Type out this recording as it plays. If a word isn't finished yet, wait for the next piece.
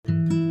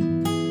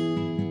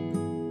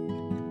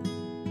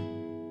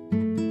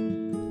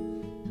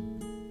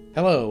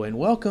Hello and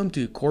welcome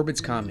to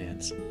Corbett's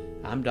Comments.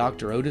 I'm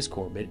Dr. Otis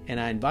Corbett and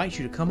I invite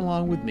you to come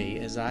along with me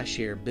as I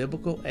share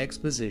biblical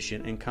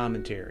exposition and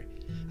commentary.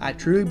 I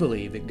truly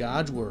believe that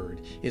God's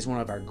Word is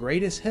one of our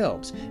greatest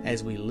helps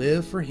as we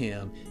live for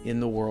Him in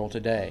the world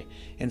today.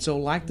 And so,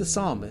 like the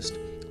psalmist,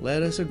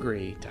 let us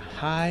agree to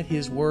hide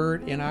His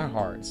Word in our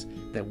hearts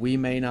that we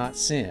may not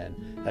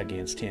sin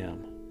against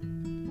Him.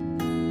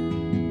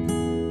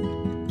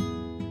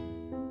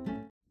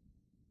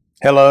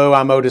 Hello,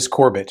 I'm Otis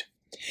Corbett.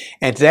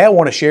 And today I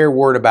want to share a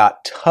word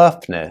about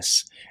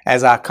toughness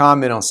as I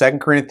comment on 2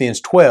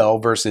 Corinthians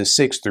 12 verses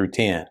 6 through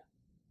 10.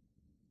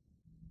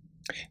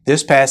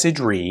 This passage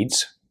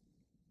reads,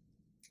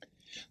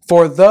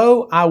 "For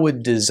though I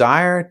would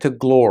desire to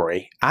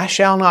glory, I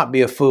shall not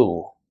be a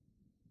fool,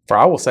 for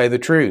I will say the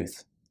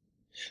truth.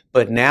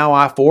 But now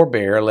I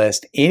forbear,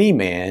 lest any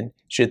man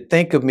should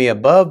think of me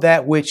above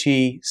that which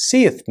he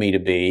seeth me to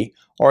be,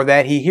 or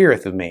that he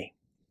heareth of me.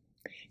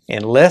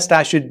 And lest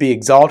I should be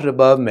exalted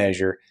above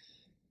measure,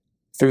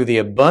 through the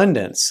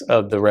abundance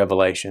of the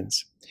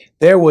revelations,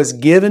 there was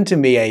given to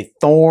me a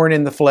thorn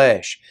in the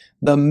flesh,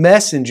 the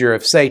messenger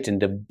of Satan,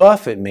 to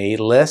buffet me,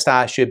 lest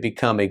I should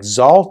become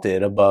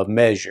exalted above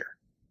measure.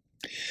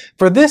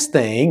 For this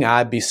thing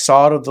I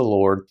besought of the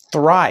Lord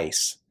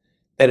thrice,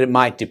 that it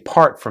might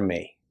depart from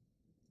me.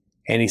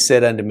 And he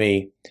said unto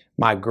me,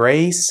 My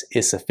grace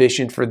is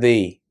sufficient for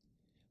thee,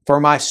 for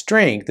my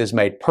strength is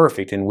made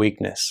perfect in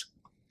weakness.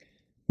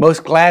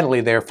 Most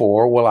gladly,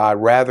 therefore, will I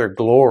rather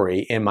glory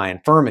in my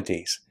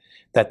infirmities,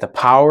 that the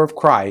power of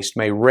Christ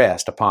may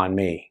rest upon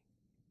me.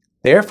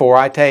 Therefore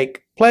I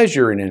take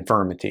pleasure in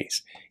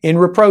infirmities, in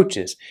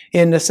reproaches,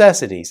 in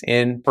necessities,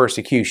 in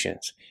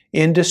persecutions,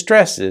 in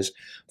distresses,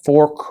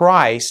 for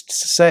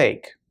Christ's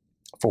sake.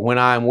 For when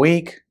I am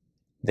weak,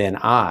 then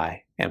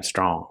I am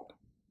strong."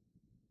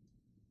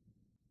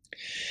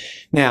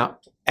 Now,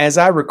 as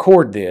I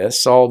record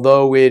this,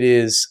 although it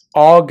is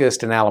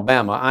August in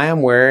Alabama, I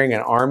am wearing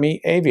an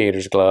Army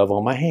aviator's glove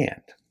on my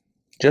hand.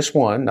 Just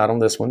one, not on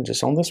this one,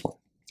 just on this one.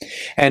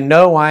 And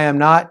no, I am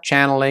not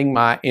channeling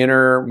my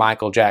inner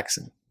Michael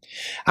Jackson.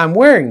 I'm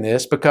wearing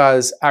this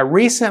because I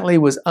recently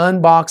was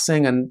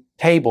unboxing a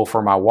table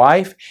for my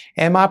wife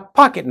and my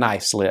pocket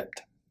knife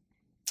slipped.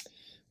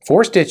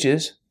 4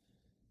 stitches,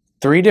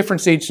 3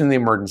 different seats in the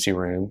emergency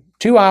room,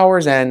 2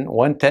 hours and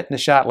 1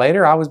 tetanus shot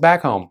later, I was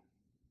back home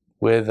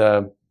with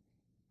a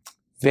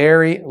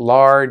very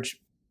large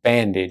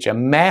bandage, a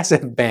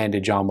massive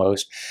bandage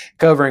almost,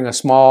 covering a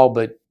small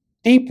but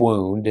deep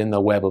wound in the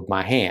web of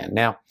my hand.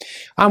 Now,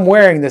 I'm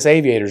wearing this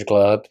aviator's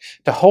glove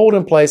to hold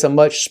in place a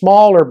much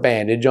smaller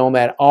bandage on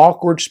that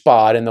awkward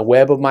spot in the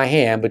web of my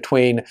hand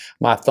between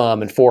my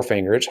thumb and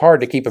forefinger. It's hard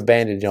to keep a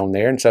bandage on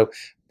there, and so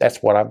that's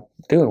what I'm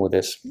doing with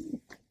this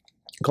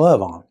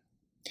glove on.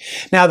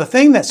 Now, the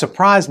thing that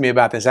surprised me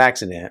about this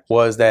accident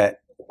was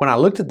that when I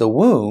looked at the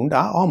wound,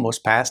 I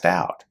almost passed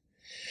out.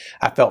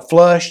 I felt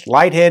flushed,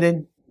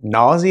 lightheaded,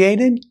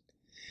 nauseated.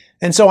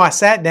 And so I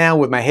sat down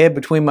with my head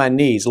between my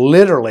knees,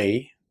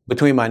 literally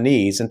between my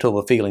knees, until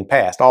the feeling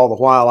passed. All the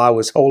while I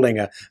was holding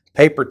a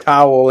paper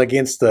towel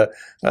against the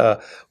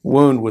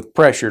wound with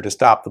pressure to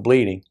stop the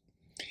bleeding.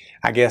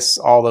 I guess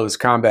all those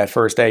combat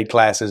first aid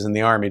classes in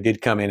the Army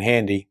did come in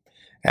handy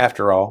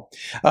after all.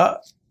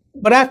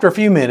 But after a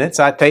few minutes,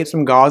 I taped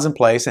some gauze in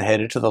place and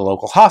headed to the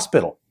local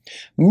hospital.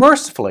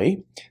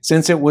 Mercifully,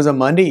 since it was a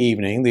Monday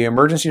evening, the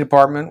emergency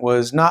department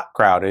was not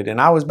crowded,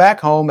 and I was back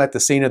home at the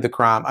scene of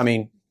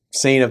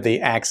the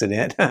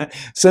accident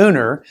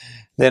sooner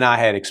than I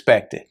had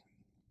expected.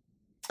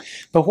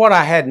 But what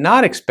I had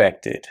not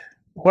expected,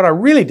 what I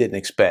really didn't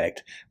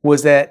expect,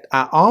 was that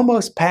I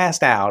almost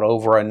passed out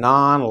over a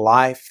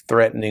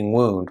non-life-threatening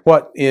wound,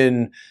 what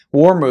in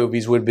war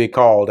movies would be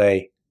called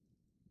a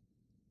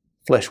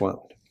flesh wound.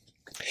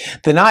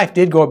 The knife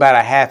did go about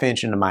a ½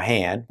 inch into my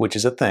hand, which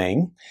is a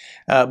thing,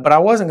 but I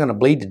wasn't going to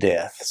bleed to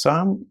death, so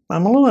I'm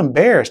a little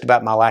embarrassed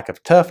about my lack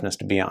of toughness,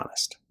 to be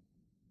honest.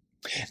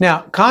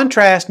 Now,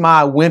 contrast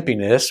my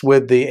wimpiness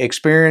with the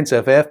experience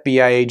of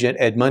FBI agent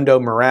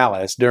Edmundo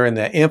Morales during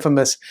the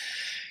infamous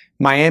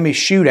Miami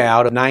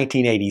shootout of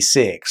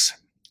 1986.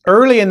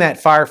 Early in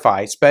that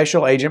firefight,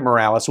 Special Agent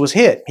Morales was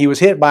hit. He was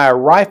hit by a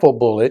rifle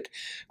bullet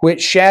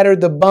which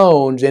shattered the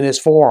bones in his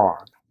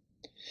forearm.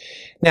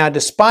 Now,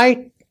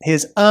 despite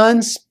his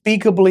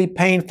unspeakably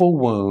painful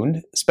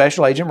wound,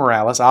 Special Agent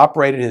Morales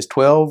operated his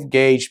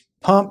 12-gauge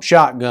pump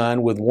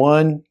shotgun with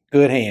one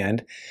good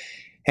hand,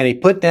 and he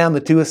put down the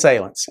 2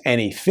 assailants,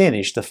 and he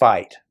finished the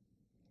fight.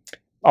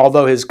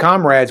 Although his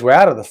comrades were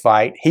out of the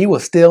fight, he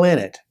was still in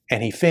it,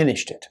 and he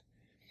finished it.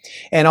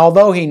 And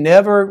although he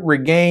never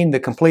regained the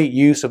complete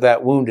use of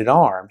that wounded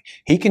arm,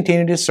 he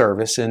continued his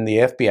service in the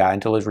FBI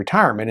until his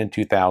retirement in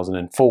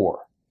 2004.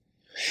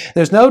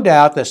 There's no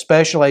doubt that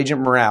Special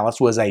Agent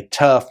Morales was a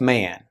tough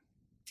man.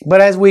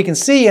 But as we can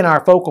see in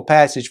our focal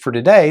passage for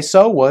today,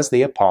 so was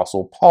the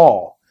Apostle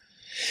Paul.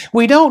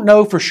 We don't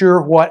know for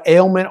sure what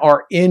ailment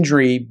or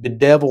injury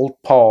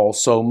bedeviled Paul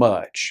so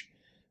much,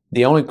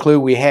 The only clue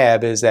we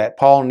have is that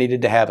Paul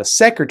needed to have a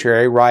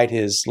secretary write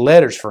his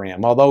letters for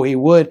him, although he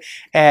would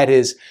add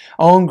his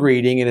own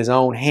greeting in his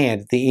own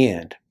hand at the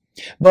end.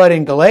 But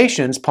in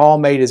Galatians, Paul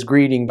made his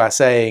greeting by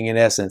saying, in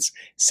essence,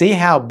 see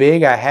how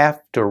big I have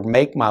to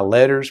make my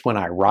letters when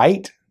I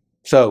write?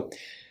 So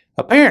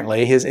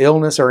apparently his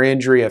illness or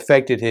injury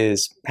affected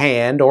his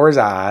hand or his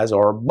eyes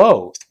or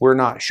both. We're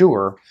not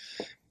sure.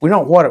 We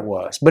don't know what it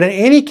was. But in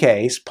any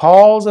case,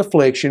 Paul's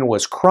affliction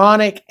was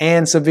chronic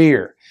and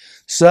severe,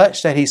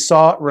 such that he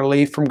sought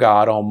relief from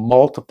God on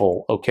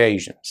multiple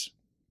occasions.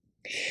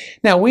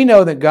 Now, we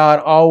know that God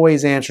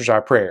always answers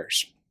our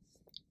prayers.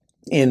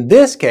 In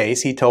this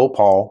case, he told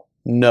Paul,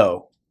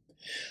 no.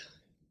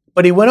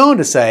 But he went on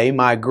to say,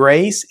 my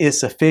grace is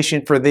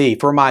sufficient for thee,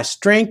 for my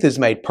strength is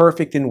made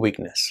perfect in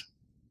weakness.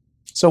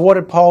 So what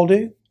did Paul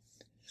do?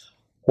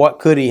 What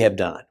could he have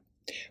done?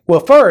 Well,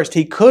 first,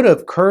 he could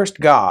have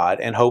cursed God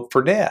and hoped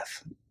for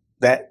death.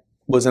 That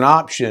was an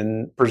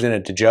option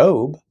presented to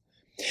Job.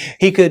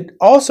 He could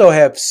also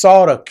have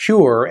sought a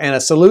cure and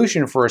a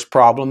solution for his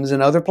problems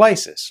in other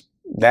places.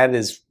 That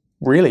is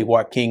really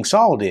what King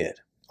Saul did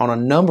on a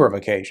number of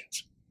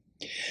occasions.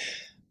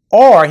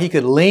 Or he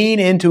could lean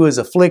into his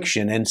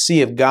affliction and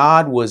see if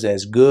God was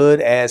as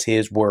good as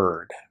his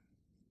word.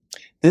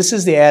 This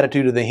is the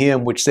attitude of the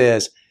hymn which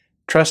says,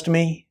 trust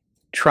me,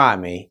 try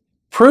me,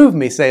 prove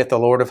me, saith the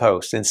Lord of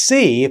hosts, and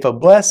see if a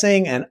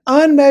blessing, an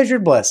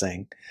unmeasured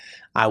blessing,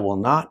 I will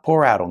not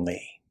pour out on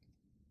thee.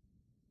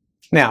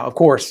 Now, of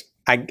course,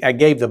 I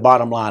gave the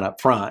bottom line up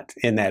front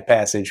in that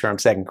passage from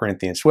 2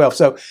 Corinthians 12.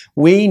 So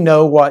we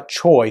know what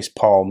choice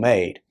Paul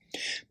made.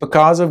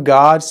 Because of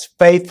God's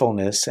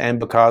faithfulness and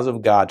because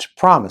of God's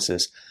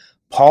promises,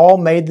 Paul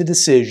made the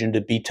decision to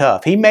be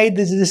tough. He made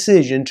the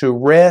decision to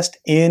rest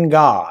in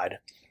God,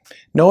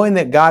 knowing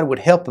that God would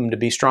help him to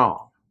be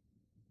strong.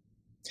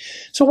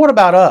 So what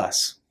about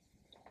us?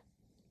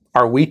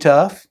 Are we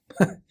tough?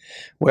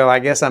 Well, I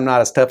guess I'm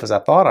not as tough as I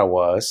thought I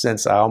was,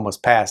 since I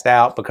almost passed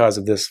out because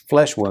of this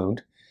flesh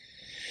wound.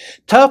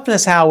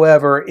 Toughness,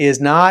 however,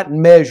 is not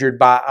measured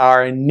by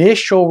our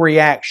initial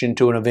reaction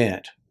to an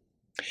event.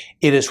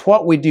 It is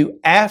what we do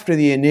after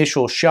the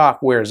initial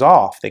shock wears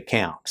off that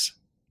counts.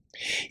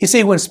 You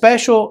see, when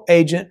Special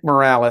Agent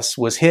Morales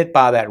was hit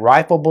by that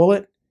rifle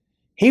bullet,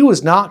 he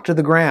was knocked to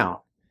the ground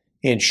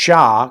in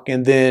shock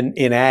and then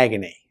in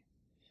agony.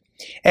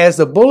 As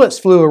the bullets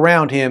flew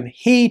around him,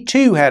 he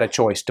too had a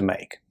choice to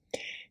make.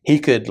 He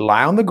could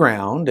lie on the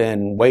ground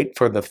and wait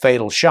for the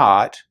fatal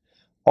shot,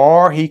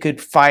 or he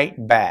could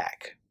fight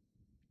back.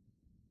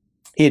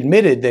 He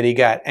admitted that he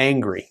got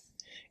angry,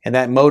 and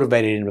that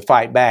motivated him to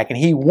fight back. And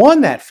he won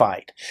that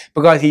fight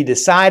because he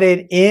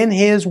decided in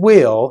his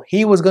will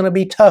he was going to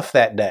be tough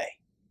that day.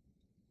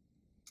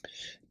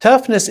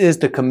 Toughness is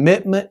the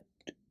commitment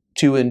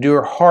to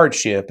endure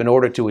hardship in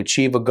order to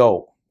achieve a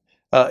goal,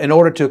 in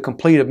order to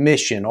complete a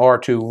mission or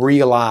to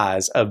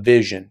realize a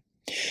vision.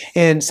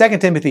 In 2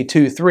 Timothy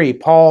 2:3,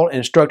 Paul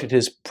instructed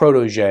his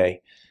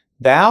protege,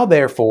 thou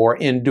therefore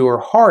endure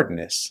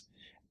hardness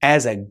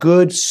as a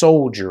good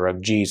soldier of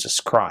Jesus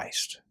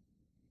Christ.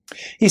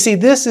 You see,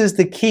 this is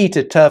the key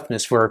to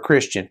toughness for a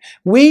Christian.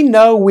 We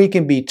know we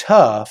can be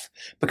tough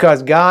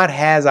because God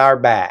has our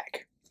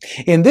back.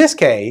 In this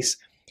case,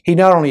 He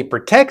not only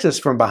protects us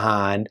from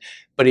behind,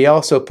 but He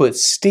also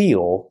puts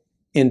steel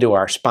into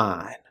our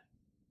spine.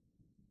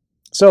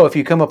 So if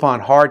you come upon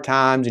hard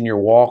times in your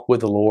walk with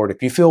the Lord,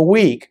 if you feel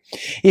weak,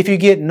 if you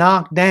get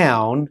knocked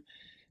down,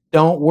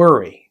 don't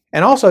worry.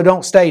 And also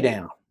don't stay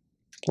down.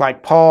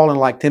 Like Paul and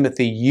like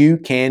Timothy, you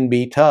can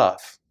be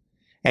tough.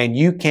 And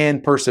you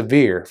can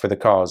persevere for the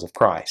cause of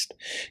Christ.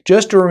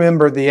 Just to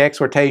remember the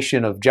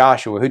exhortation of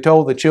Joshua, who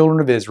told the children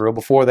of Israel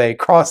before they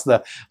crossed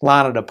the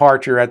line of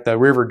departure at the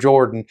River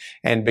Jordan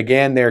and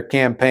began their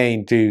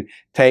campaign to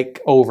take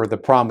over the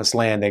promised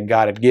land that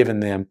God had given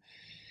them.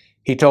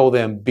 He told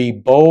them, be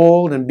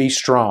bold and be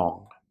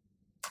strong,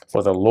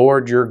 for the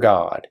Lord your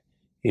God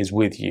is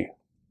with you.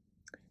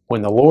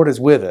 When the Lord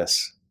is with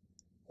us,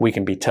 we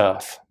can be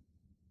tough.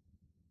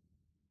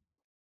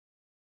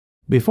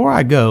 Before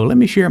I go, let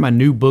me share my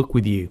new book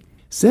with you.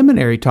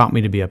 Seminary taught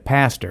me to be a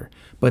pastor,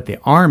 but the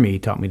Army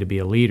taught me to be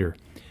a leader.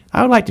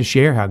 I would like to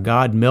share how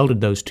God melded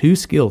those two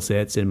skill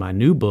sets in my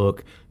new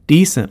book,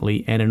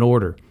 Decently and in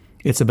Order.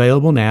 It's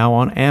available now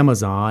on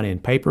Amazon in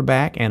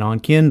paperback and on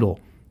Kindle.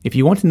 If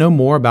you want to know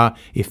more about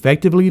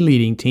effectively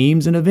leading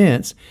teams and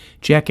events,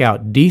 check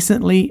out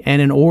Decently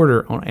and in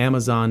Order on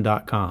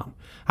Amazon.com.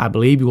 I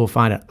believe you will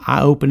find it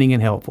eye-opening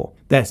and helpful.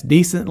 That's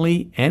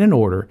Decently and in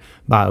Order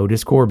by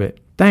Otis Corbett.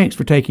 Thanks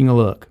for taking a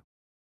look.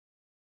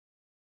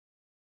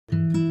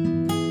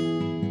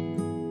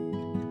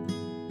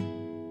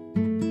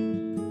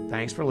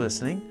 Thanks for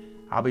listening.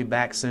 I'll be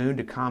back soon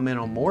to comment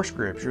on more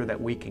scripture that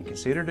we can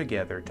consider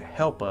together to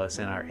help us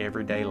in our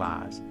everyday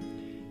lives.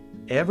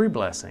 Every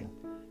blessing.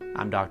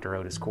 I'm Dr.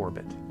 Otis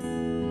Corbett.